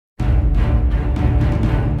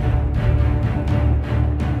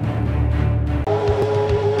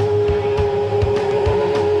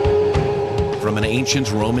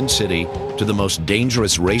ancient Roman city to the most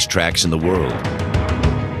dangerous racetracks in the world,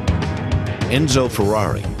 Enzo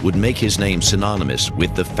Ferrari would make his name synonymous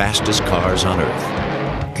with the fastest cars on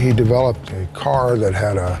Earth. He developed a car that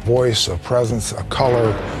had a voice, a presence, a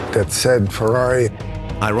color that said Ferrari.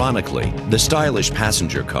 Ironically, the stylish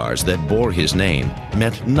passenger cars that bore his name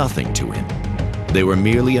meant nothing to him. They were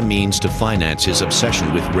merely a means to finance his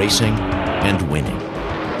obsession with racing and winning.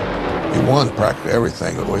 He won practically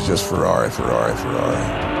everything. It was just Ferrari, Ferrari,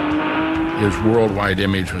 Ferrari. His worldwide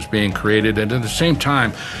image was being created, and at the same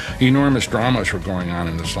time, enormous dramas were going on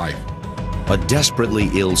in his life. A desperately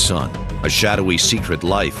ill son, a shadowy secret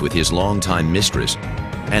life with his longtime mistress,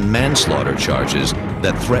 and manslaughter charges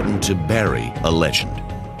that threatened to bury a legend.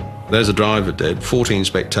 There's a driver dead, 14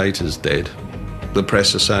 spectators dead. The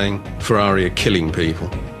press are saying Ferrari are killing people.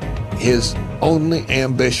 His only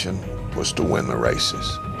ambition was to win the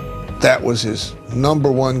races. That was his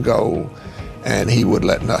 #1 goal, and he would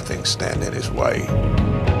let nothing stand in his way.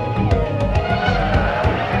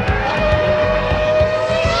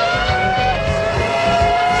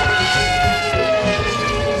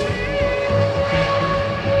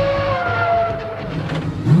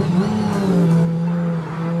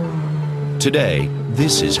 Today,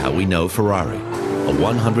 this is how we know Ferrari, a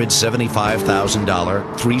 $175,000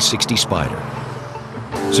 360 Spider.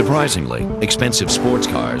 Surprisingly, expensive sports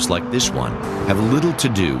cars like this one have little to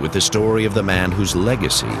do with the story of the man whose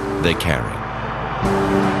legacy they carry.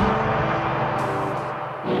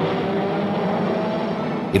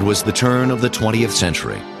 It was the turn of the 20th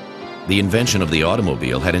century. The invention of the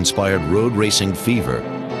automobile had inspired road racing fever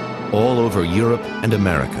all over Europe and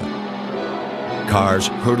America. Cars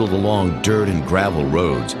hurtled along dirt and gravel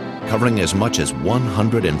roads, covering as much as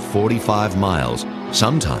 145 miles,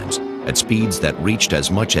 sometimes at speeds that reached as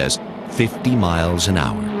much as 50 miles an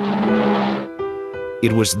hour.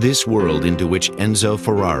 It was this world into which Enzo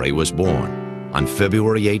Ferrari was born on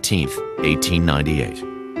February 18, 1898.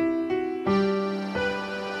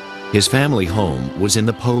 His family home was in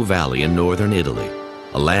the Po Valley in northern Italy,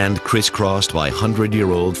 a land crisscrossed by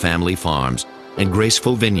 100-year-old family farms and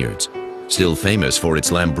graceful vineyards, still famous for its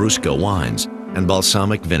Lambrusco wines and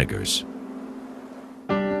balsamic vinegars.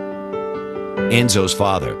 Enzo's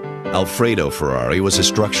father, Alfredo Ferrari, was a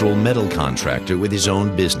structural metal contractor with his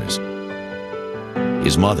own business.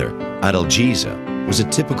 His mother, Adalgisa, was a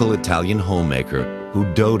typical Italian homemaker who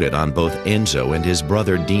doted on both Enzo and his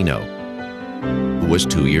brother Dino, who was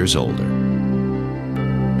 2 years older.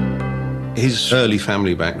 His early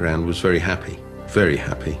family background was very happy,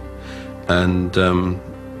 and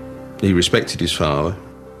he respected his father,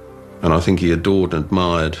 and I think he adored and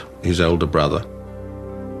admired his elder brother.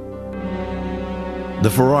 The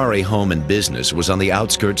Ferrari home and business was on the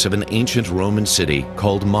outskirts of an ancient Roman city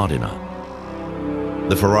called Modena.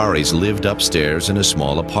 The Ferraris lived upstairs in a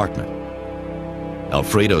small apartment.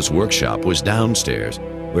 Alfredo's workshop was downstairs,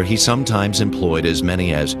 where he sometimes employed as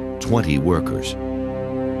many as 20 workers.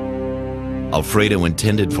 Alfredo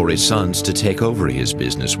intended for his sons to take over his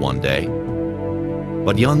business one day,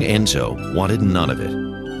 but young Enzo wanted none of it.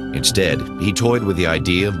 Instead, he toyed with the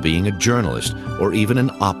idea of being a journalist or even an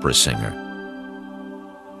opera singer.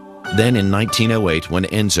 Then in 1908, when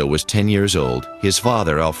Enzo was 10 years old, his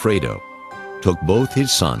father, Alfredo, took both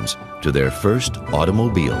his sons to their first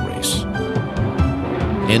automobile race.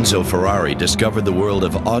 Enzo Ferrari discovered the world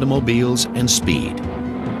of automobiles and speed.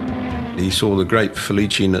 He saw the great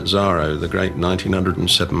Felice Nazzaro, the great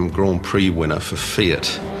 1907 Grand Prix winner for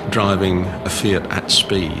Fiat, driving a Fiat at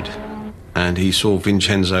speed. And he saw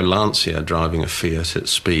Vincenzo Lancia driving a Fiat at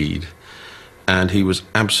speed. And he was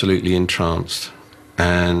absolutely entranced.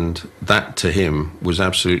 And that, to him, was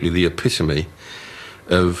absolutely the epitome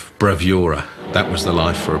of bravura. That was the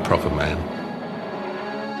life for a proper man.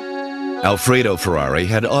 Alfredo Ferrari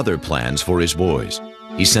had other plans for his boys.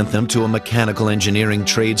 He sent them to a mechanical engineering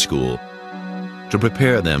trade school to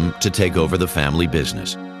prepare them to take over the family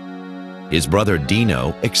business. His brother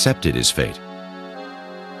Dino accepted his fate.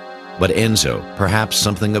 But Enzo, perhaps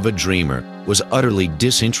something of a dreamer, was utterly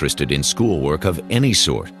disinterested in schoolwork of any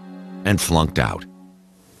sort and flunked out.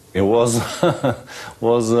 It was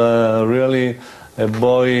really a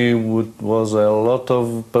boy who was a lot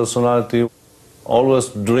of personality, always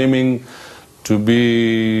dreaming to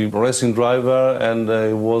be a racing driver, and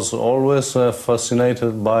was always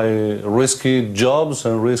fascinated by risky jobs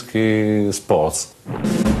and risky sports.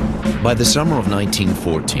 By the summer of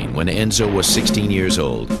 1914, when Enzo was 16 years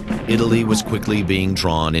old, Italy was quickly being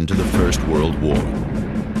drawn into the First World War.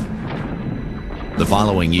 The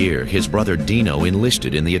following year, his brother Dino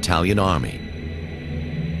enlisted in the Italian army.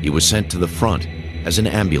 He was sent to the front as an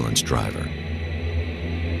ambulance driver.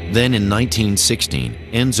 Then in 1916,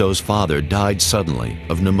 Enzo's father died suddenly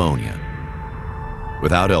of pneumonia.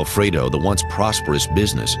 Without Alfredo, the once prosperous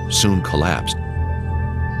business soon collapsed.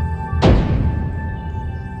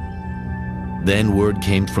 Then word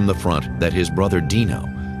came from the front that his brother Dino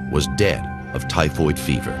was dead of typhoid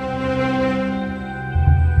fever.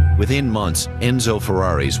 Within months, Enzo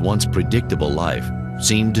Ferrari's once predictable life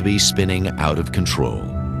seemed to be spinning out of control.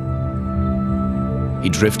 He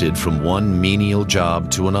drifted from one menial job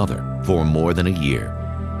to another for more than a year.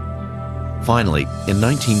 Finally, in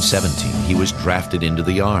 1917, he was drafted into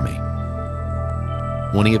the army.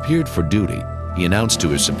 When he appeared for duty, he announced to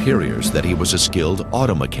his superiors that he was a skilled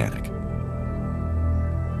auto mechanic.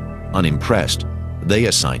 Unimpressed, they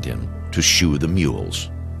assigned him to shoe the mules.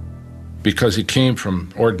 Because he came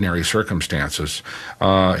from ordinary circumstances,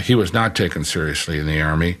 he was not taken seriously in the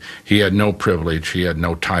Army. He had no privilege, he had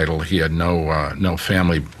no title, he had no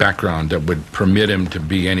family background that would permit him to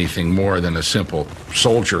be anything more than a simple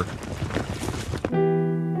soldier.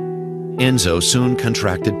 Enzo soon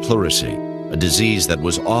contracted pleurisy, a disease that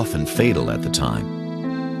was often fatal at the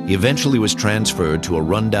time. He eventually was transferred to a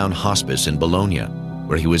rundown hospice in Bologna,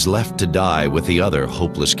 where he was left to die with the other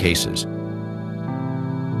hopeless cases.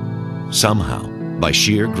 Somehow, by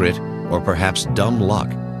sheer grit or perhaps dumb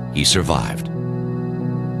luck, he survived.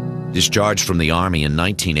 Discharged from the army in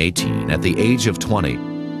 1918 at the age of 20,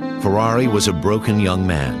 Ferrari was a broken young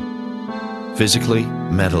man, physically,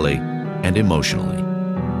 mentally, and emotionally.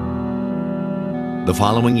 The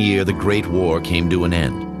following year, the Great War came to an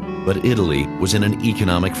end, but Italy was in an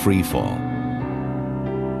economic freefall.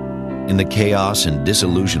 In the chaos and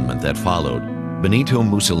disillusionment that followed, Benito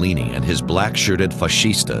Mussolini and his black-shirted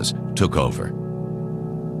fascistas took over.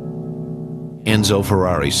 Enzo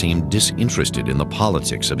Ferrari seemed disinterested in the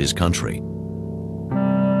politics of his country.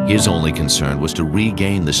 His only concern was to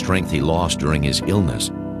regain the strength he lost during his illness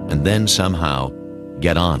and then somehow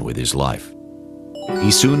get on with his life. He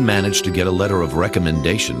soon managed to get a letter of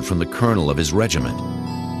recommendation from the colonel of his regiment.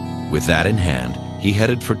 With that in hand, he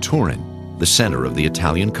headed for Turin, the center of the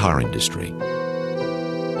Italian car industry.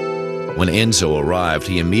 When Enzo arrived,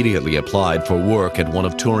 he immediately applied for work at one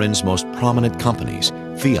of Turin's most prominent companies,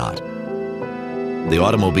 Fiat, the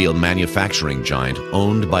automobile manufacturing giant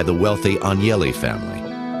owned by the wealthy Agnelli family.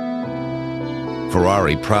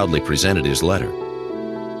 Ferrari proudly presented his letter,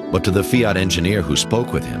 but to the Fiat engineer who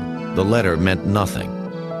spoke with him, the letter meant nothing.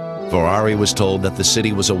 Ferrari was told that the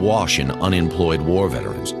city was awash in unemployed war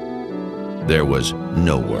veterans. There was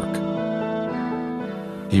no work.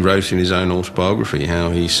 He wrote in his own autobiography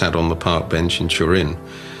how he sat on the park bench in Turin,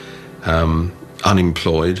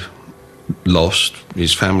 unemployed, lost,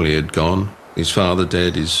 his family had gone, his father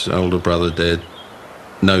dead, his older brother dead,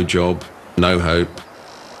 no job, no hope,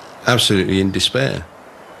 absolutely in despair.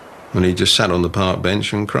 And he just sat on the park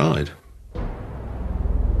bench and cried.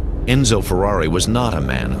 Enzo Ferrari was not a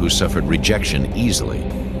man who suffered rejection easily.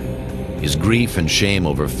 His grief and shame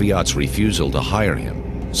over Fiat's refusal to hire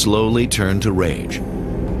him slowly turned to rage.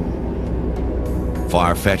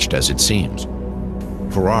 Far-fetched as it seems,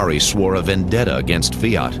 Ferrari swore a vendetta against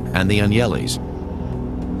Fiat and the Agnellis.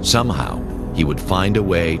 Somehow, he would find a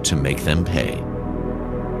way to make them pay.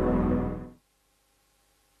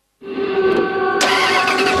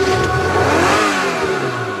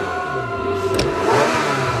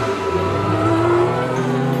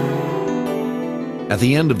 At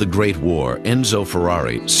the end of the Great War, Enzo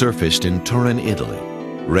Ferrari surfaced in Turin, Italy,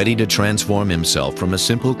 ready to transform himself from a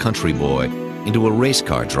simple country boy into a race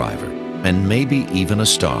car driver, and maybe even a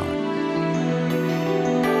star.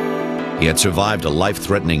 He had survived a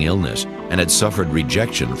life-threatening illness and had suffered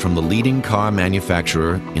rejection from the leading car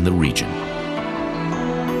manufacturer in the region.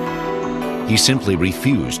 He simply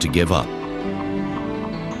refused to give up.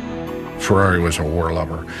 Ferrari was a war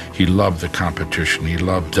lover. He loved the competition. He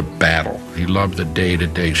loved the battle. He loved the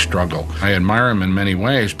day-to-day struggle. I admire him in many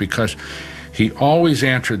ways because he always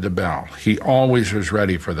answered the bell. He always was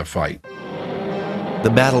ready for the fight. The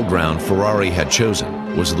battleground Ferrari had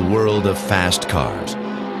chosen was the world of fast cars.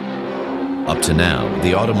 Up to now,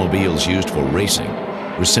 the automobiles used for racing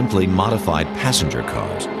were simply modified passenger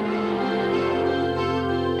cars.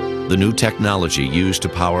 The new technology used to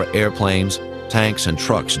power airplanes, tanks, and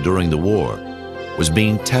trucks during the war was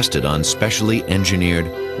being tested on specially engineered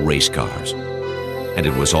race cars. And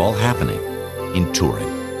it was all happening in Turin.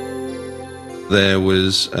 There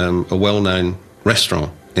was a well-known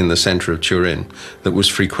restaurant in the centre of Turin that was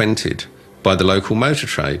frequented by the local motor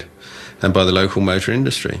trade and by the local motor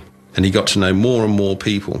industry. And he got to know more and more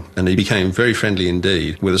people, and he became very friendly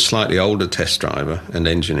indeed with a slightly older test driver and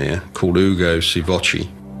engineer called Ugo Sivocci.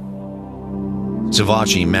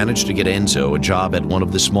 Savacci managed to get Enzo a job at one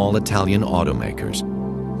of the small Italian automakers,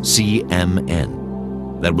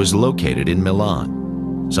 CMN, that was located in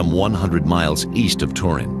Milan, some 100 miles east of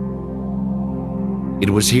Turin. It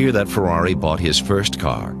was here that Ferrari bought his first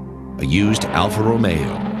car, a used Alfa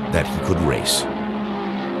Romeo that he could race.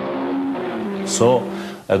 So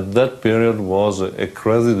at that period was a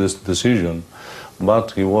crazy decision,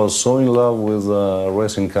 but he was so in love with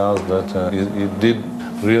racing cars that he did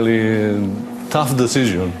really tough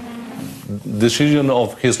decision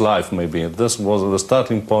of his life, maybe. This was the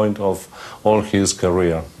starting point of all his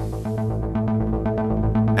career.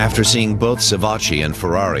 After seeing both Savacci and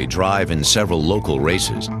Ferrari drive in several local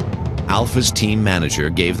races, Alfa's team manager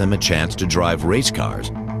gave them a chance to drive race cars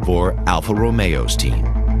for Alfa Romeo's team.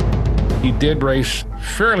 He did race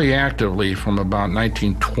fairly actively from about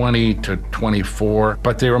 1920 to 24,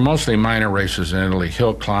 but they were mostly minor races in Italy,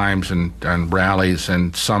 hill climbs and rallies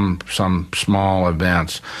and some small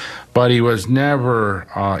events. But he was never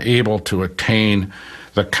able to attain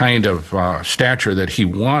the kind of stature that he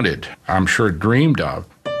wanted, I'm sure dreamed of.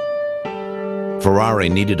 Ferrari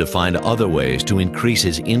needed to find other ways to increase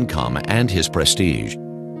his income and his prestige.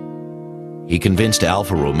 He convinced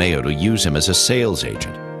Alfa Romeo to use him as a sales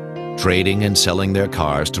agent, trading and selling their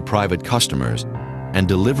cars to private customers and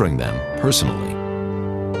delivering them personally.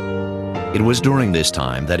 It was during this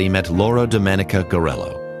time that he met Laura Domenica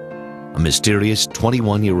Garello, a mysterious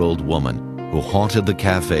 21-year-old woman who haunted the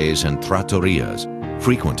cafes and trattorias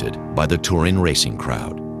frequented by the Turin racing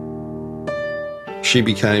crowd. She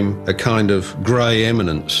became a kind of grey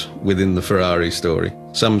eminence within the Ferrari story.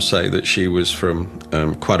 Some say that she was from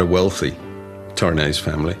quite a wealthy Torinese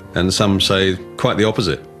family, and some say quite the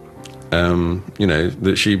opposite. You know,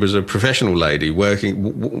 that she was a professional lady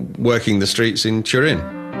working the streets in Turin.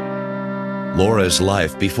 Laura's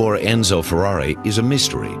life before Enzo Ferrari is a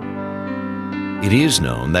mystery. It is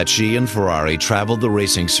known that she and Ferrari traveled the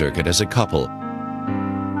racing circuit as a couple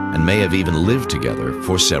and may have even lived together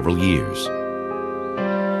for several years.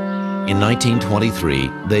 In 1923,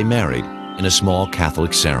 they married in a small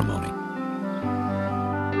Catholic ceremony.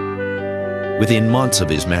 Within months of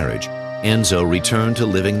his marriage, Enzo returned to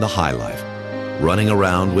living the high life, running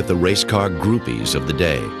around with the race car groupies of the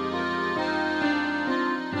day.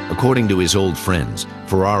 According to his old friends,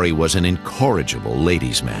 Ferrari was an incorrigible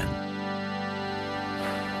ladies' man.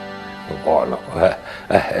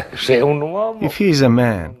 If he's a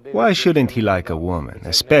man, why shouldn't he like a woman,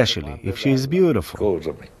 especially if she is beautiful?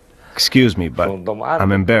 Excuse me, but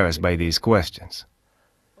I'm embarrassed by these questions.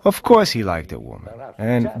 Of course he liked a woman,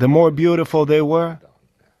 and the more beautiful they were,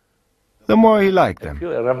 the more he liked them.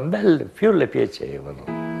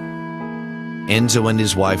 Enzo and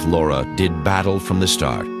his wife Laura did battle from the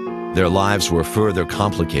start. Their lives were further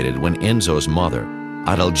complicated when Enzo's mother,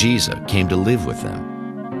 Adalgisa, came to live with them.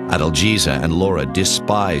 Adalgisa and Laura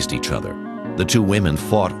despised each other. The two women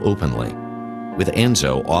fought openly, with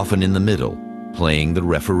Enzo often in the middle, playing the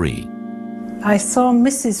referee. I saw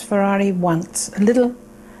Mrs. Ferrari once, a little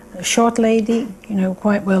short lady, you know,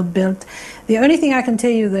 quite well built. The only thing I can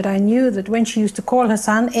tell you that I knew that when she used to call her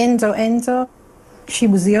son Enzo, Enzo, she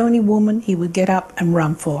was the only woman he would get up and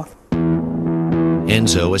run for.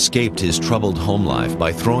 Enzo escaped his troubled home life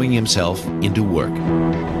by throwing himself into work.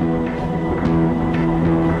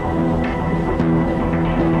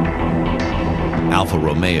 Alfa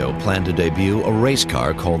Romeo planned to debut a race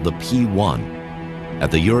car called the P1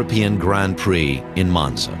 at the European Grand Prix in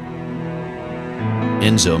Monza.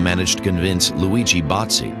 Enzo managed to convince Luigi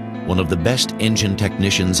Bazzi, one of the best engine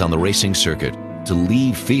technicians on the racing circuit, to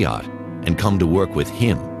leave Fiat and come to work with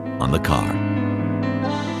him on the car.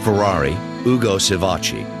 Ferrari, Ugo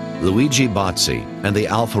Savacci, Luigi Bazzi, and the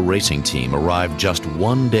Alfa racing team arrived just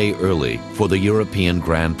one day early for the European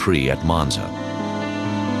Grand Prix at Monza.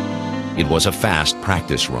 It was a fast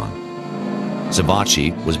practice run.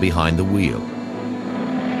 Savacci was behind the wheel.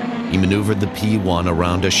 He maneuvered the P1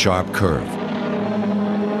 around a sharp curve.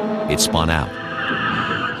 It spun out.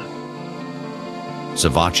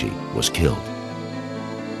 Savacci was killed.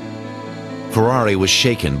 Ferrari was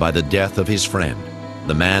shaken by the death of his friend,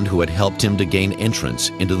 the man who had helped him to gain entrance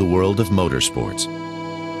into the world of motorsports.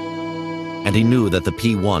 And he knew that the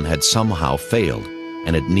P1 had somehow failed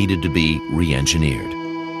and it needed to be re-engineered.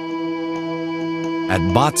 At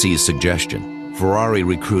Bazzi's suggestion, Ferrari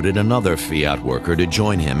recruited another Fiat worker to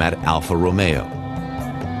join him at Alfa Romeo,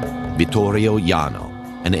 Vittorio Jano,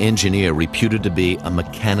 an engineer reputed to be a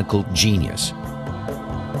mechanical genius.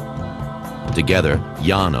 Together,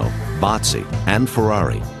 Jano, Bazzi, and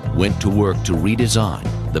Ferrari went to work to redesign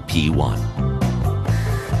the P1.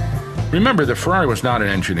 Remember that Ferrari was not an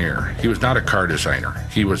engineer. He was not a car designer.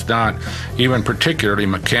 He was not even particularly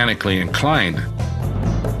mechanically inclined.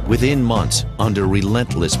 Within months, under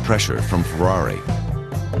relentless pressure from Ferrari,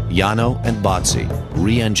 Jano and Bazzi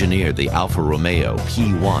re-engineered the Alfa Romeo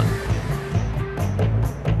P1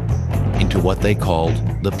 into what they called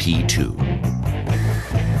the P2.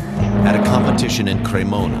 At a competition in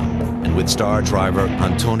Cremona, and with star driver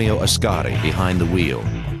Antonio Ascari behind the wheel,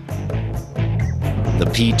 the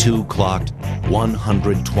P2 clocked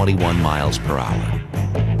 121 miles per hour,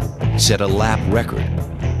 set a lap record,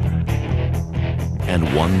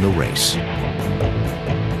 and won the race.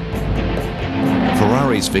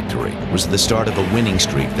 Ferrari's victory was the start of a winning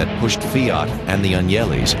streak that pushed Fiat and the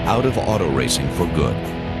Agnellis out of auto racing for good.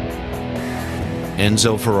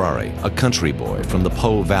 Enzo Ferrari, a country boy from the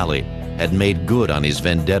Po Valley, had made good on his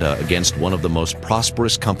vendetta against one of the most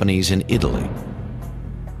prosperous companies in Italy,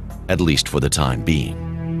 at least for the time being.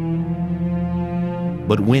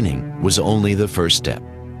 But winning was only the first step.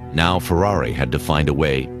 Now Ferrari had to find a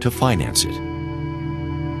way to finance it.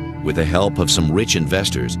 With the help of some rich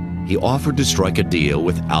investors, he offered to strike a deal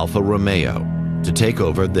with Alfa Romeo to take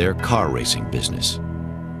over their car racing business.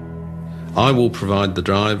 I will provide the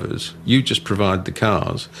drivers, you just provide the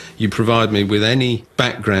cars. You provide me with any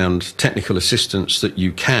background technical assistance that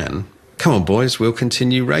you can. Come on, boys, we'll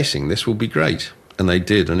continue racing. This will be great. And they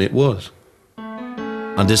did, and it was.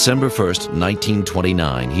 On December 1st,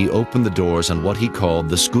 1929, he opened the doors on what he called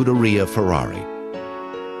the Scuderia Ferrari.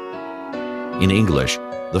 In English,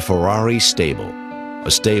 the Ferrari Stable,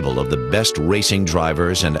 a stable of the best racing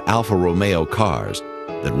drivers and Alfa Romeo cars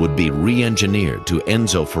that would be re-engineered to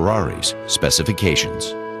Enzo Ferrari's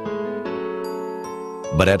specifications.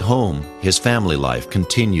 But at home, his family life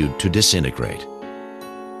continued to disintegrate.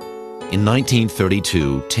 In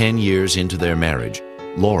 1932, 10 years into their marriage,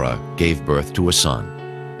 Laura gave birth to a son.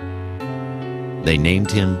 They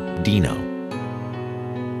named him Dino.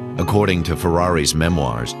 According to Ferrari's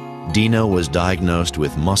memoirs, Dino was diagnosed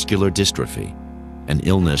with muscular dystrophy, an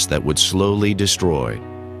illness that would slowly destroy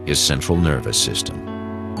his central nervous system.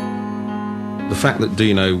 The fact that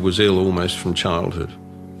Dino was ill almost from childhood,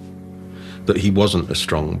 that he wasn't a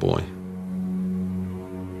strong boy,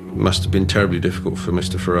 must have been terribly difficult for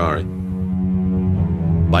Mr. Ferrari.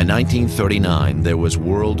 By 1939, there was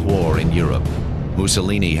World War in Europe.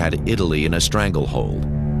 Mussolini had Italy in a stranglehold.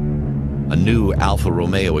 A new Alfa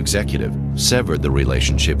Romeo executive severed the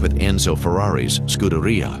relationship with Enzo Ferrari's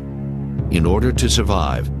Scuderia. In order to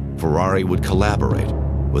survive, Ferrari would collaborate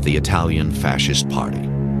with the Italian Fascist Party.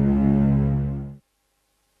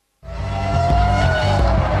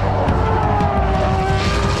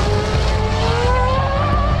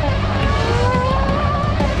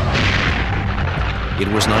 It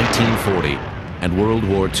was 1940, and World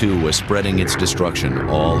War II was spreading its destruction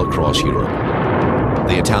all across Europe.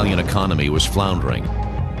 The Italian economy was floundering.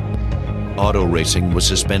 Auto racing was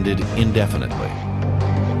suspended indefinitely.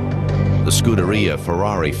 The Scuderia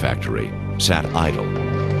Ferrari factory sat idle.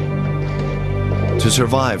 To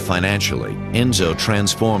survive financially, Enzo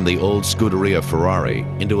transformed the old Scuderia Ferrari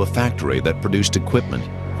into a factory that produced equipment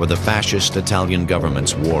for the fascist Italian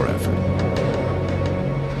government's war effort.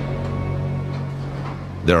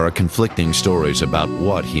 There are conflicting stories about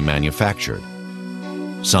what he manufactured.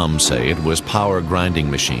 Some say it was power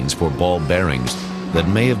grinding machines for ball bearings that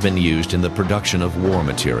may have been used in the production of war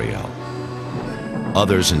material.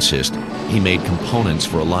 Others insist he made components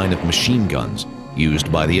for a line of machine guns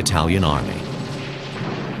used by the Italian army.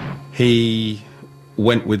 He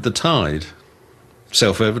went with the tide,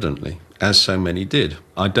 self-evidently, as so many did.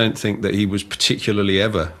 I don't think that he was particularly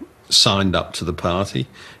ever signed up to the party.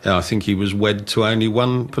 I think he was wed to only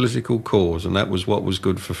one political cause, and that was what was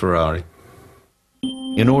good for Ferrari.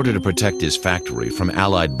 In order to protect his factory from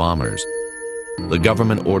Allied bombers, the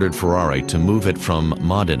government ordered Ferrari to move it from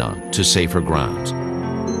Modena to safer grounds.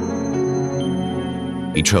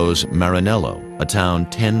 He chose Maranello, a town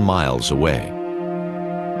 10 miles away.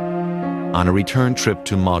 On a return trip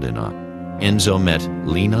to Modena, Enzo met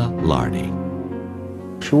Lina Lardi.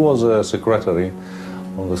 She was a secretary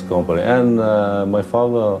on this company, and my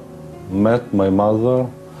father met my mother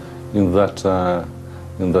in that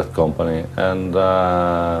company, and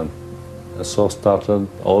so started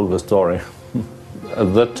all the story.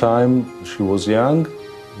 At that time, she was young.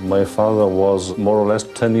 My father was more or less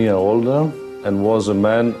 10 years older and was a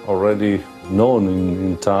man already known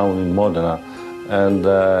in town in Modena, and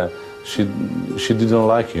she didn't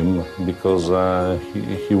like him because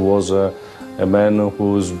he was a man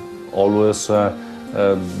who was always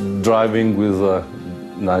driving with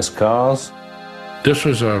nice cars. This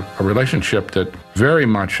was a relationship that very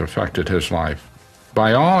much affected his life.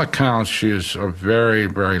 By all accounts, she is a very,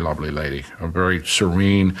 very lovely lady, a very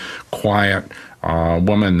serene, quiet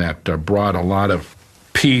woman that brought a lot of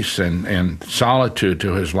peace and solitude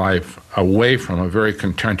to his life away from a very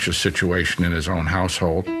contentious situation in his own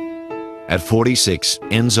household. At 46,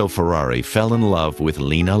 Enzo Ferrari fell in love with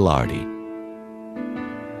Lina Lardi.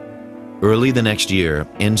 Early the next year,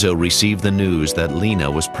 Enzo received the news that Lina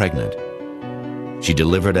was pregnant. She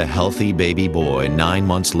delivered a healthy baby boy 9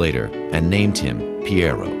 months later and named him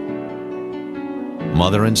Piero.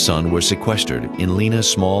 Mother and son were sequestered in Lina's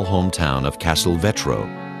small hometown of Castelvetro,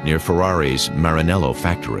 near Ferrari's Maranello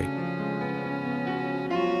factory.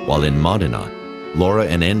 While in Modena, Laura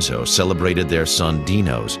and Enzo celebrated their son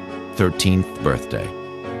Dino's 13th birthday.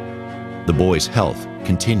 The boy's health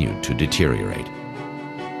continued to deteriorate.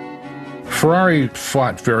 Ferrari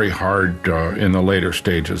fought very hard in the later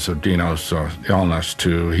stages of Dino's illness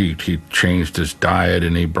too. He changed his diet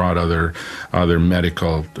and he brought other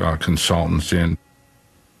medical consultants in.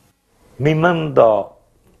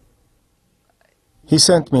 He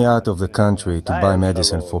sent me out of the country to buy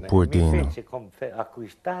medicine for poor Dino.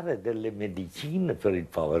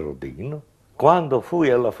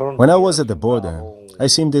 When I was at the border, I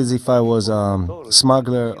seemed as if I was a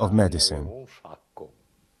smuggler of medicine.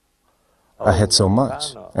 I had so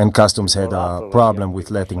much, and customs had a problem with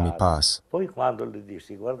letting me pass.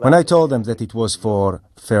 When I told them that it was for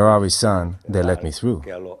Ferrari's son, they let me through.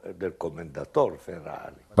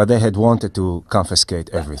 But they had wanted to confiscate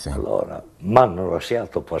everything.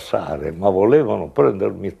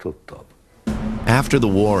 After the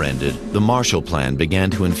war ended, the Marshall Plan began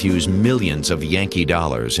to infuse millions of Yankee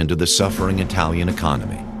dollars into the suffering Italian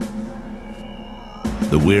economy.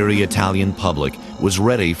 The weary Italian public was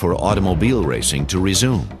ready for automobile racing to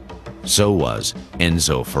resume. So was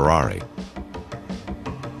Enzo Ferrari.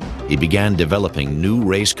 He began developing new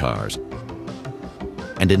race cars,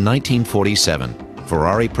 and in 1947,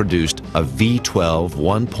 Ferrari produced a V12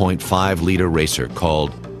 1.5-liter racer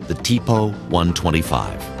called the Tipo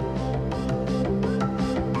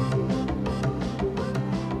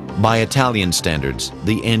 125. By Italian standards,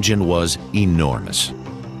 the engine was enormous.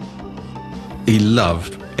 He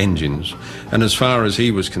loved engines, and as far as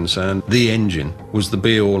he was concerned, the engine was the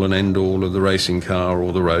be-all and end-all of the racing car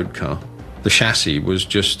or the road car. The chassis was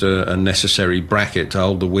just a necessary bracket to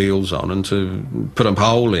hold the wheels on and to put a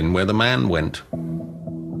hole in where the man went.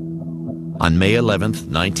 On May 11th,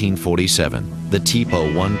 1947, the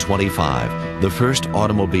Tipo 125, the first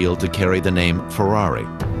automobile to carry the name Ferrari,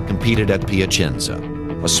 competed at Piacenza,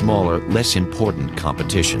 a smaller, less important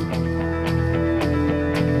competition.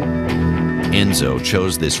 Enzo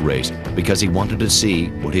chose this race because he wanted to see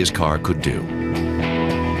what his car could do.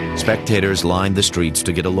 Spectators lined the streets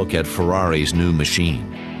to get a look at Ferrari's new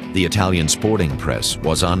machine. The Italian sporting press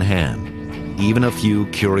was on hand. Even a few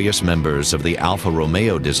curious members of the Alfa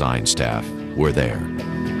Romeo design staff were there.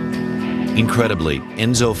 Incredibly,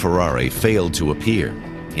 Enzo Ferrari failed to appear.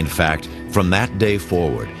 In fact, from that day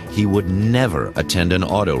forward, he would never attend an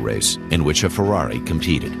auto race in which a Ferrari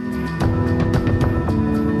competed.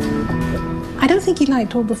 I don't think he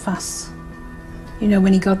liked all the fuss. You know,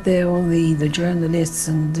 when he got there, all the journalists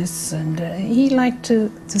and this, and he liked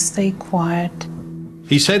to stay quiet.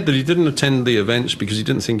 He said that he didn't attend the events because he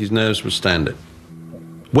didn't think his nerves would stand it.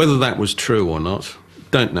 Whether that was true or not,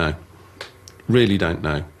 don't know. Really don't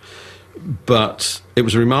know. But it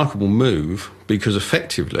was a remarkable move because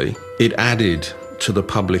effectively it added to the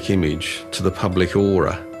public image, to the public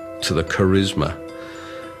aura, to the charisma.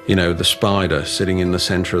 You know, the spider sitting in the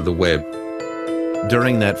center of the web.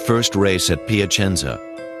 During that first race at Piacenza,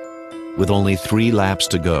 with only 3 laps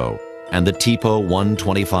to go and the Tipo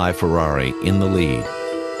 125 Ferrari in the lead,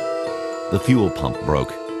 the fuel pump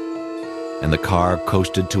broke and the car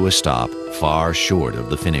coasted to a stop far short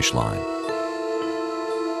of the finish line.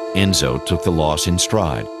 Enzo took the loss in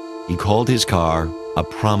stride. He called his car a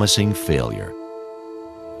promising failure.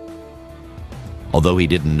 Although he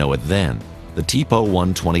didn't know it then, the Tipo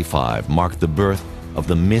 125 marked the birth of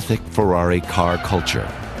the mythic Ferrari car culture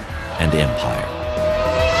and empire.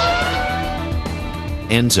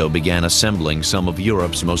 Enzo began assembling some of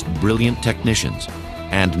Europe's most brilliant technicians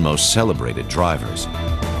and most celebrated drivers.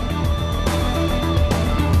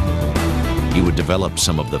 He would develop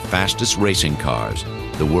some of the fastest racing cars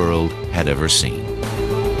the world had ever seen.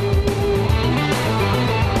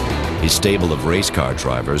 His stable of race car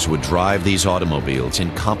drivers would drive these automobiles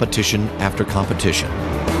in competition after competition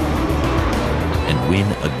and win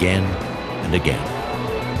again and again.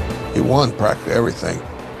 He won practically everything.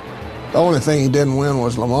 The only thing he didn't win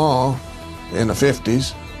was Le Mans in the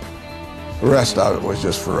 50s. The rest of it was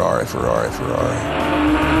just Ferrari, Ferrari, Ferrari.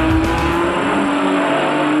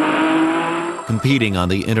 Competing on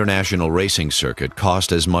the international racing circuit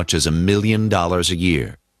cost as much as $1 million a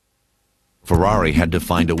year. Ferrari had to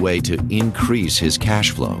find a way to increase his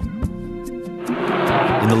cash flow.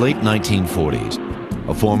 In the late 1940s,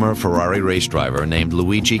 a former Ferrari race driver named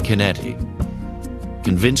Luigi Chinetti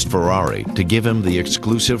convinced Ferrari to give him the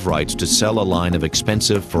exclusive rights to sell a line of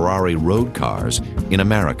expensive Ferrari road cars in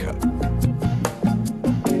America.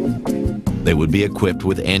 They would be equipped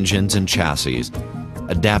with engines and chassis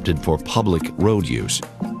adapted for public road use.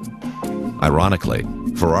 Ironically,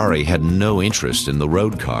 Ferrari had no interest in the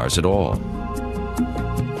road cars at all.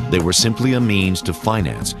 They were simply a means to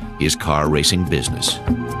finance his car racing business.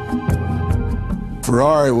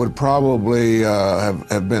 Ferrari would probably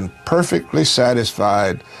have been perfectly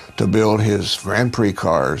satisfied to build his Grand Prix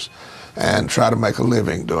cars and try to make a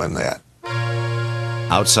living doing that.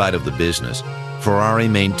 Outside of the business, Ferrari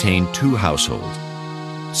maintained two households,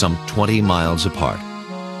 some 20 miles apart.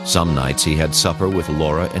 Some nights he had supper with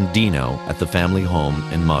Laura and Dino at the family home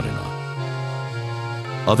in Modena.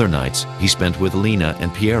 Other nights he spent with Lina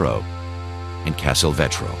and Piero in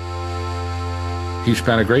Castelvetro. He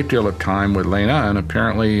spent a great deal of time with Lena and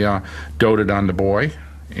apparently doted on the boy,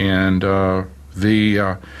 and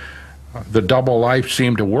the double life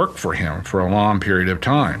seemed to work for him for a long period of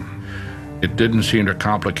time. It didn't seem to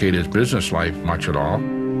complicate his business life much at all.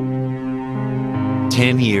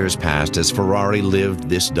 10 years passed as Ferrari lived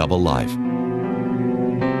this double life.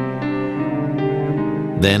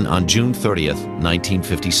 Then on June 30th,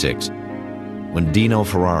 1956, when Dino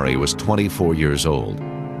Ferrari was 24 years old,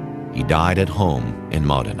 he died at home in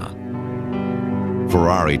Modena.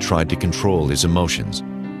 Ferrari tried to control his emotions.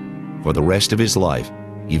 For the rest of his life,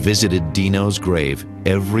 he visited Dino's grave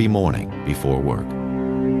every morning before work.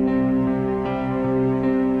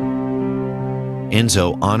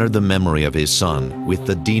 Enzo honored the memory of his son with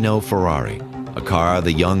the Dino Ferrari, a car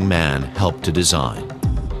the young man helped to design.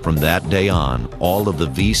 From that day on, all of the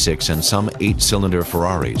V6 and some 8-cylinder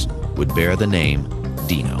Ferraris would bear the name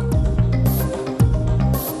Dino.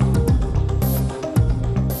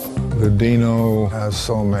 The Dino has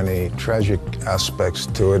so many tragic aspects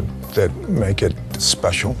to it that make it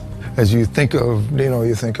special. As you think of Dino,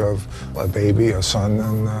 you think of a baby, a son,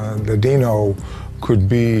 and the Dino could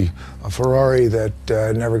be a Ferrari that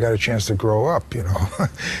never got a chance to grow up, you know,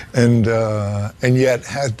 and yet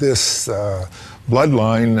had this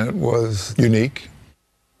bloodline that was unique.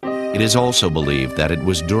 It is also believed that it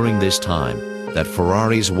was during this time that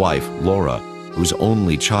Ferrari's wife, Laura, whose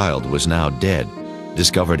only child was now dead,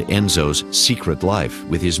 discovered Enzo's secret life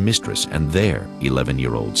with his mistress and their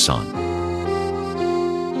 11-year-old son.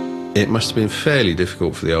 It must have been fairly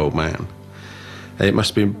difficult for the old man. It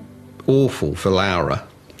must have been awful for Laura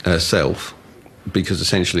herself, because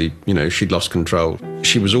essentially, you know, she'd lost control.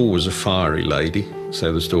 She was always a fiery lady,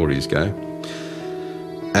 so the stories go.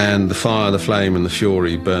 And the fire, the flame, and the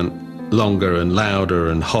fury burnt longer and louder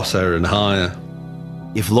and hotter and higher.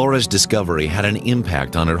 If Laura's discovery had an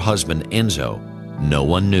impact on her husband Enzo, no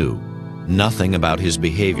one knew. Nothing about his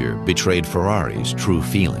behavior betrayed Ferrari's true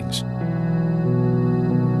feelings.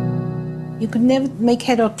 You could never make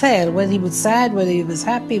head or tail whether he was sad, whether he was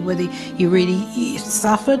happy, whether he really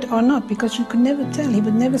suffered or not, because you could never tell. He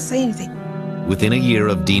would never say anything. Within a year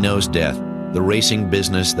of Dino's death, the racing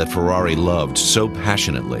business that Ferrari loved so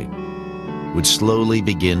passionately would slowly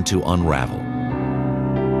begin to unravel.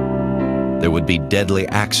 There would be deadly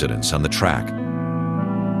accidents on the track.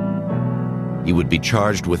 He would be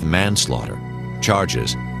charged with manslaughter,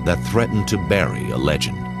 charges that threatened to bury a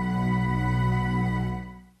legend.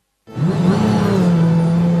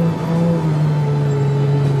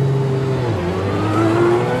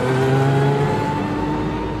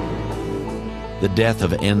 The death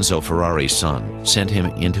of Enzo Ferrari's son sent him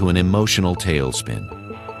into an emotional tailspin.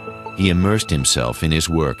 He immersed himself in his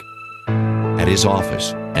work, at his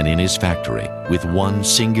office and in his factory, with one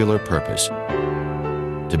singular purpose: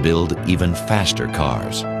 to build even faster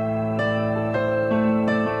cars.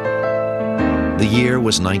 The year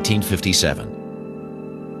was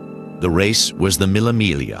 1957. The race was the Mille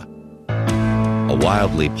Miglia, a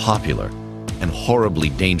wildly popular and horribly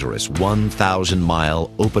dangerous 1,000-mile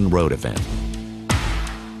open road event.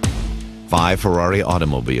 5 Ferrari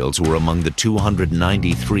automobiles were among the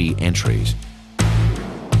 293 entries.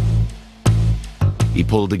 He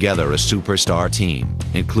pulled together a superstar team,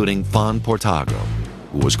 including Fan Portago,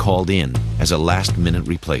 who was called in as a last-minute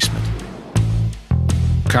replacement.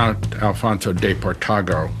 Count Alfonso de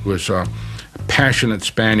Portago was a passionate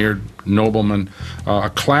Spaniard nobleman, a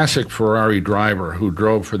classic Ferrari driver who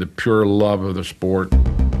drove for the pure love of the sport.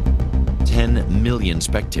 10 million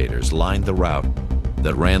spectators lined the route,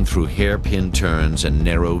 that ran through hairpin turns and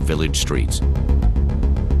narrow village streets.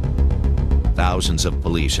 Thousands of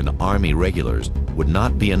police and army regulars would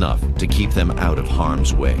not be enough to keep them out of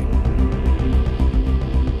harm's way.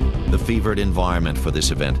 The fevered environment for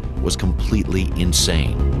this event was completely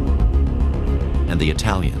insane, and the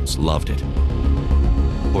Italians loved it.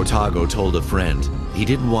 Portago told a friend he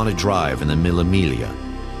didn't want to drive in the Mille Miglia,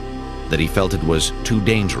 that he felt it was too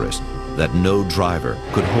dangerous, that no driver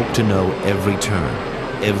could hope to know every turn,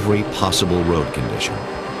 every possible road condition.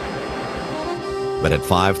 But at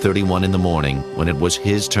 5:31 in the morning, when it was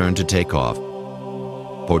his turn to take off,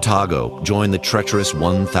 Portago joined the treacherous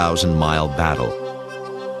 1,000-mile battle,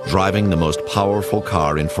 driving the most powerful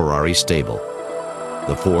car in Ferrari's stable,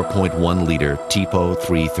 the 4.1-liter Tipo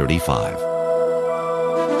 335.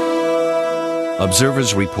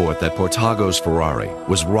 Observers report that Portago's Ferrari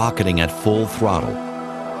was rocketing at full throttle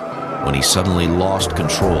when he suddenly lost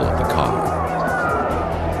control of the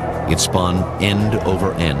car. It spun end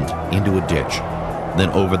over end into a ditch, then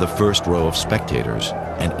over the first row of spectators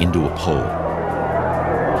and into a pole.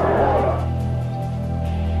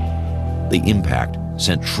 The impact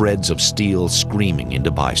sent shreds of steel screaming into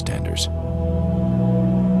bystanders.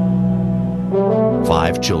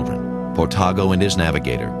 5 children, Portago and his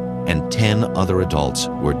navigator, and 10 other adults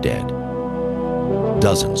were dead.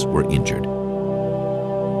 Dozens were injured.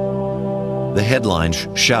 The headlines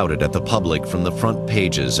shouted at the public from the front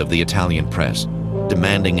pages of the Italian press,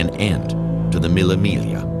 demanding an end to the Mille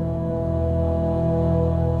Miglia.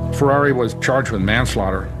 Ferrari was charged with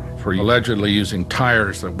manslaughter for allegedly using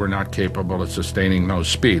tires that were not capable of sustaining those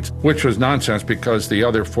speeds, which was nonsense because the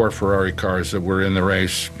other 4 Ferrari cars that were in the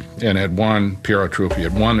race and had won, Piero Truffi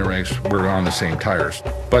had won the race, were on the same tires.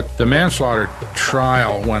 But the manslaughter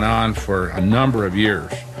trial went on for a number of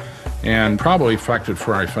years and probably affected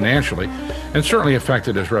Ferrari financially and certainly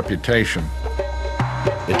affected his reputation.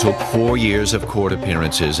 It took 4 years of court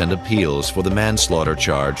appearances and appeals for the manslaughter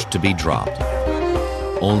charge to be dropped,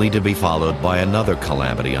 only to be followed by another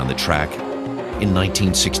calamity on the track in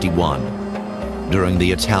 1961 during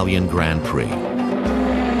the Italian Grand Prix.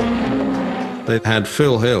 They had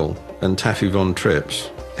Phil Hill and Taffy von Trips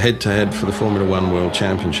head-to-head for the Formula One World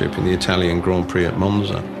Championship in the Italian Grand Prix at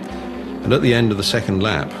Monza. And at the end of the second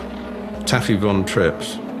lap, Taffy von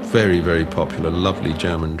Trips, very, very popular, lovely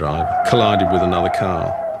German driver, collided with another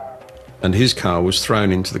car. And his car was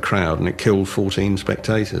thrown into the crowd and it killed 14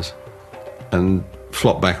 spectators and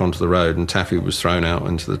flopped back onto the road, and Taffy was thrown out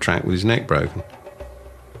into the track with his neck broken.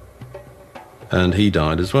 And he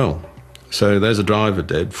died as well. So there's a driver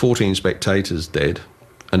dead, 14 spectators dead,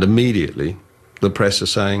 and immediately the press are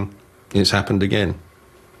saying, it's happened again.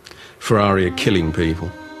 Ferrari are killing people.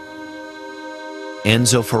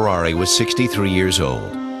 Enzo Ferrari was 63 years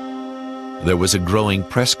old. There was a growing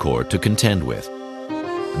press corps to contend with.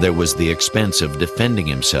 There was the expense of defending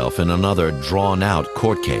himself in another drawn-out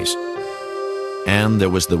court case. And there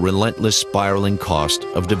was the relentless spiraling cost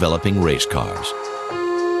of developing race cars.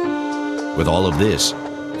 With all of this,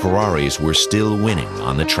 Ferraris were still winning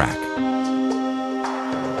on the track.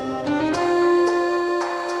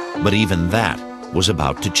 But even that was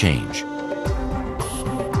about to change.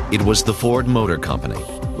 It was the Ford Motor Company,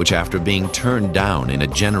 which after being turned down in a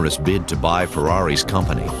generous bid to buy Ferrari's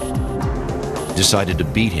company, decided to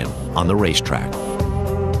beat him on the racetrack.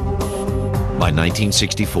 By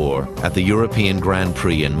 1964, at the European Grand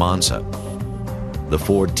Prix in Monza, the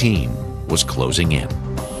Ford team was closing in.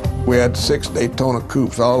 We had 6 Daytona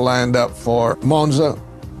coupes all lined up for Monza,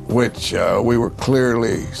 which we were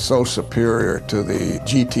clearly so superior to the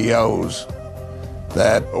GTOs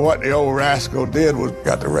that what the old rascal did was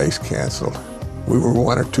got the race canceled. We were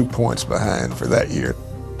 1 or 2 points behind for that year.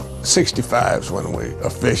 65's when we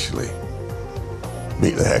officially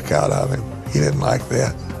beat the heck out of him. He didn't like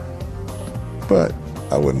that. But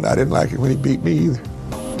I didn't like it when he beat me either.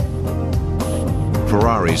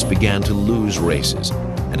 Ferraris began to lose races,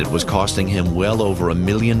 and it was costing him well over $1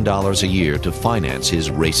 million a year to finance his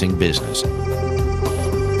racing business.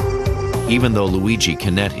 Even though Luigi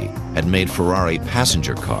Chinetti had made Ferrari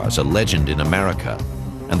passenger cars a legend in America,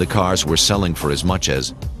 and the cars were selling for as much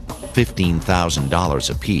as $15,000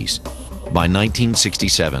 apiece, by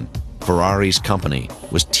 1967, Ferrari's company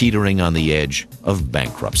was teetering on the edge of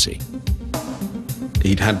bankruptcy.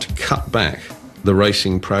 He'd had to cut back the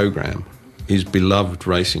racing program, his beloved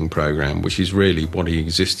racing program, which is really what he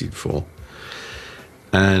existed for.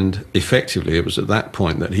 And effectively, it was at that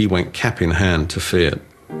point that he went cap in hand to Fiat.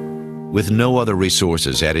 With no other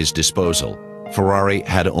resources at his disposal, Ferrari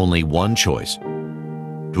had only one choice: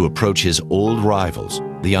 to approach his old rivals,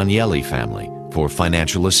 the Agnelli family, for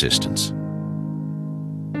financial assistance.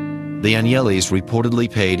 The Agnellis reportedly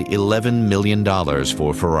paid $11 million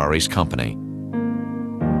for Ferrari's company.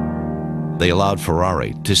 They allowed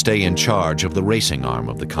Ferrari to stay in charge of the racing arm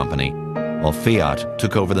of the company, while Fiat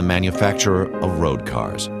took over the manufacture of road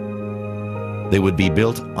cars. They would be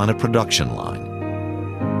built on a production line.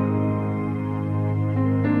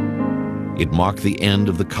 It marked the end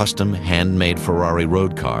of the custom handmade Ferrari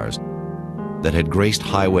road cars that had graced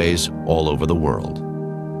highways all over the world.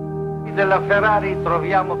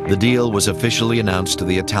 The deal was officially announced to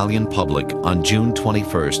the Italian public on June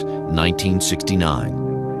 21st, 1969.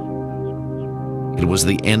 It was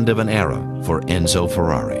the end of an era for Enzo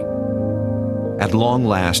Ferrari. At long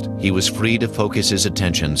last, he was free to focus his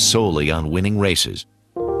attention solely on winning races.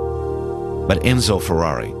 But Enzo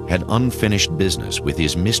Ferrari had unfinished business with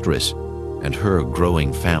his mistress and her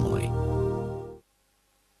growing family.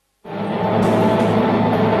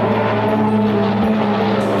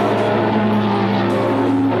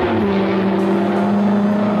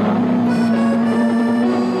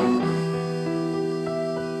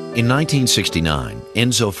 In 1969,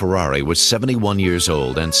 Enzo Ferrari was 71 years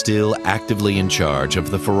old and still actively in charge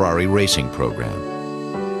of the Ferrari racing program.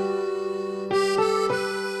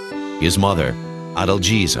 His mother,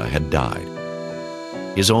 Adalgisa, had died.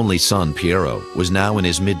 His only son, Piero, was now in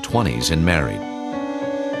his mid-20s and married.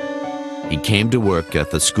 He came to work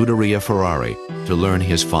at the Scuderia Ferrari to learn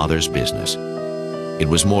his father's business. It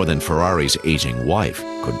was more than Ferrari's aging wife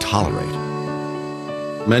could tolerate.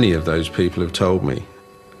 Many of those people have told me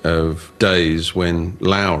of days when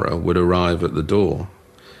Laura would arrive at the door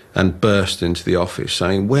and burst into the office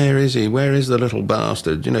saying, "Where is he? Where is the little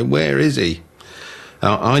bastard? You know, where is he?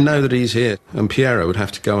 I know that he's here." And Piero would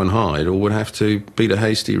have to go and hide or would have to beat a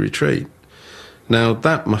hasty retreat. Now,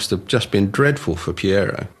 that must have just been dreadful for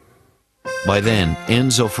Piero. By then,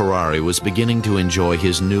 Enzo Ferrari was beginning to enjoy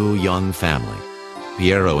his new young family.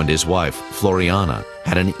 Piero and his wife, Floriana,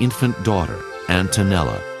 had an infant daughter,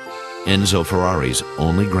 Antonella, Enzo Ferrari's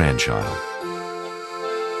only grandchild.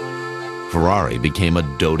 Ferrari became a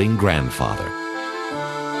doting grandfather.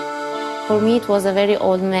 For me, it was a very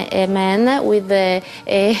old man with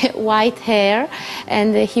white hair,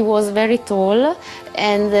 and he was very tall,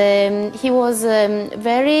 and he was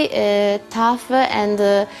very tough and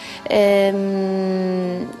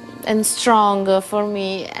strong for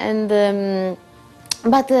me, and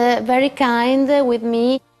but very kind with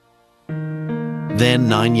me. Then,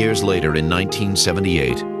 9 years later, in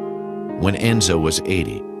 1978, when Enzo was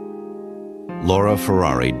 80, Laura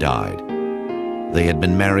Ferrari died. They had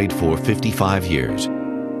been married for 55 years.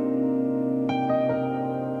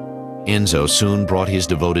 Enzo soon brought his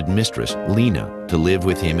devoted mistress, Lina, to live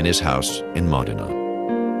with him in his house in Modena.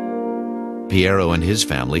 Piero and his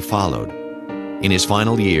family followed. In his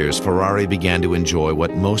final years, Ferrari began to enjoy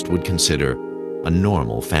what most would consider a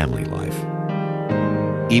normal family life.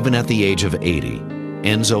 Even at the age of 80,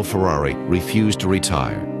 Enzo Ferrari refused to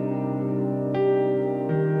retire.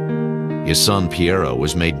 His son Piero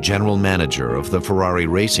was made general manager of the Ferrari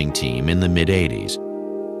racing team in the mid-80s.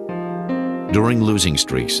 During losing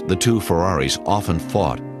streaks, the two Ferraris often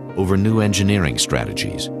fought over new engineering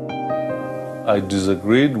strategies. I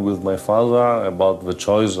disagreed with my father about the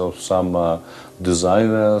choice of some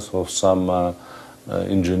designers, of some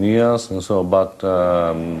engineers, and so, but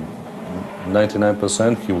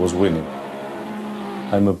 99% he was winning.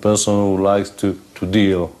 I'm a person who likes to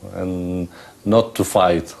deal and not to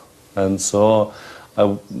fight. And so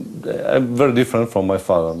I'm very different from my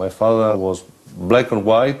father. My father was black and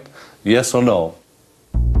white, yes or no.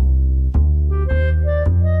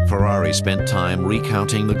 Ferrari spent time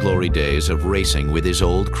recounting the glory days of racing with his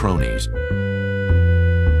old cronies.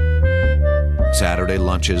 Saturday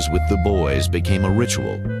lunches with the boys became a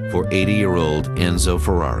ritual for 80-year-old Enzo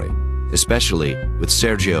Ferrari, especially with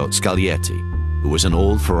Sergio Scaglietti, who was an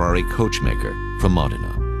old Ferrari coachmaker from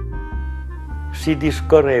Modena.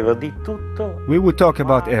 We would talk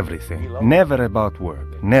about everything, never about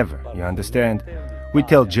work, never, you understand? We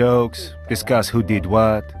tell jokes, discuss who did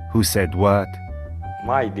what, who said what.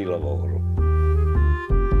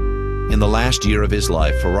 In the last year of his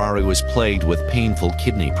life, Ferrari was plagued with painful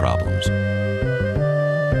kidney problems.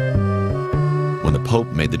 When the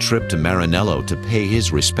Pope made the trip to Maranello to pay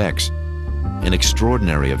his respects, an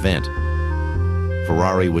extraordinary event,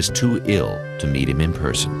 Ferrari was too ill to meet him in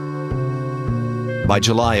person. By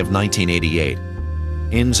July of 1988,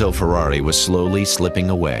 Enzo Ferrari was slowly slipping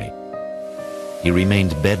away. He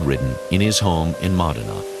remained bedridden in his home in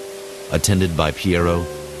Modena, attended by Piero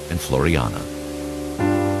and Floriana.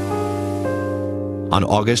 On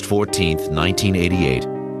August 14, 1988,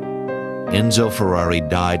 Enzo Ferrari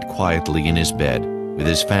died quietly in his bed with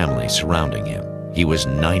his family surrounding him. he was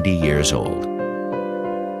 90 years old.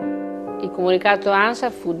 A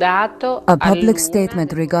public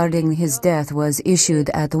statement regarding his death was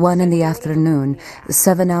issued at 1 in the afternoon,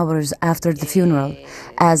 7 hours after the funeral,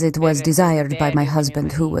 as it was desired by my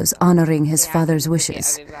husband, who was honoring his father's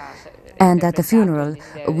wishes. And at the funeral,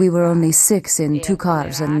 we were only 6 in 2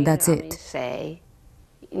 cars, and that's it.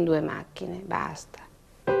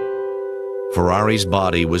 Ferrari's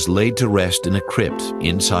body was laid to rest in a crypt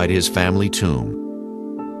inside his family tomb,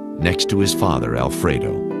 next to his father,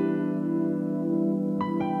 Alfredo.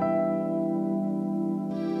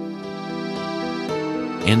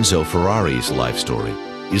 Enzo Ferrari's life story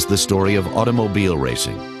is the story of automobile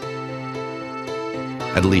racing,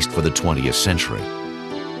 at least for the 20th century.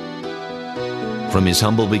 From his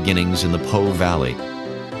humble beginnings in the Po Valley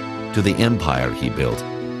to the empire he built,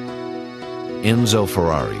 Enzo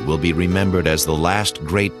Ferrari will be remembered as the last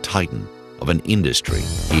great titan of an industry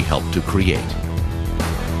he helped to create.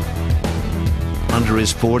 Under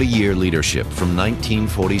his 40-year leadership from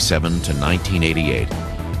 1947 to 1988,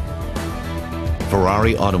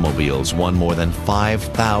 Ferrari automobiles won more than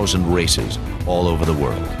 5,000 races all over the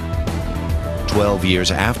world. 12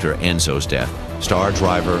 years after Enzo's death, star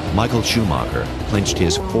driver Michael Schumacher clinched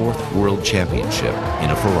his 4th world championship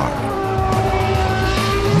in a Ferrari.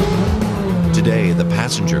 Today, the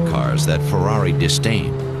passenger cars that Ferrari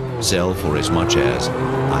disdained sell for as much as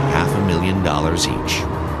 $500,000 each.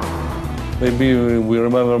 Maybe we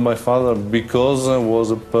remember my father because he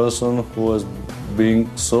was a person who was being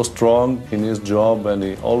so strong in his job, and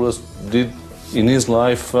he always did in his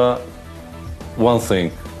life one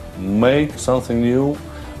thing: make something new.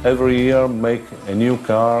 Every year make a new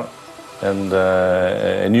car and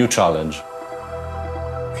a new challenge.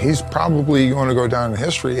 He's probably going to go down in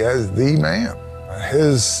history as the man.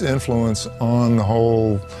 His influence on the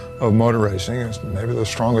whole of motor racing is maybe the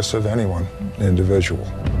strongest of anyone individual.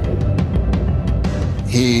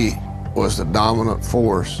 He was the dominant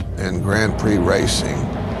force in Grand Prix racing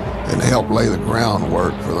and helped lay the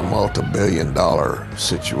groundwork for the multi-billion-dollar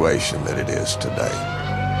situation that it is today.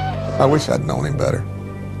 I wish I'd known him better.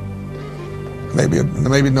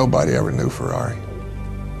 Maybe nobody ever knew Ferrari.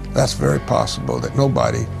 That's very possible, that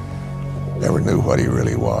nobody ever knew what he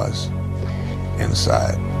really was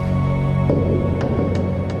inside.